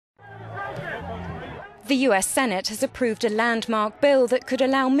The US Senate has approved a landmark bill that could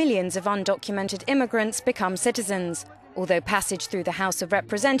allow millions of undocumented immigrants become citizens, although passage through the House of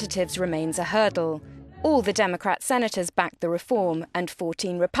Representatives remains a hurdle. All the Democrat senators backed the reform, and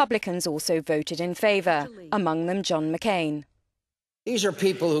 14 Republicans also voted in favour, among them John McCain. These are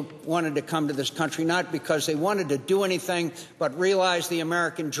people who wanted to come to this country not because they wanted to do anything, but realize the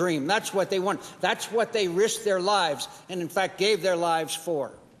American dream. That's what they want. That's what they risked their lives and, in fact, gave their lives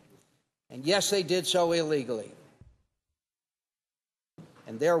for. And yes, they did so illegally.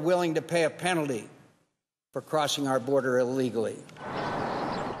 And they're willing to pay a penalty for crossing our border illegally.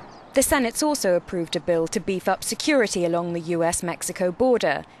 The Senate's also approved a bill to beef up security along the US-Mexico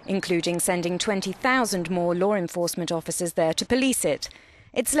border, including sending 20,000 more law enforcement officers there to police it.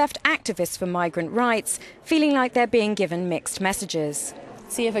 It's left activists for migrant rights feeling like they're being given mixed messages.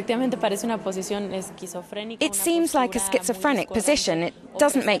 It seems like a schizophrenic position. It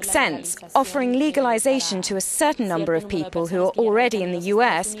doesn't make sense, offering legalization to a certain number of people who are already in the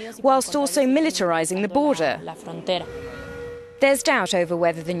US, whilst also militarizing the border. There's doubt over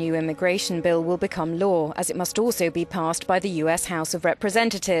whether the new immigration bill will become law, as it must also be passed by the US House of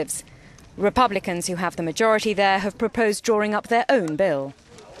Representatives. Republicans who have the majority there have proposed drawing up their own bill.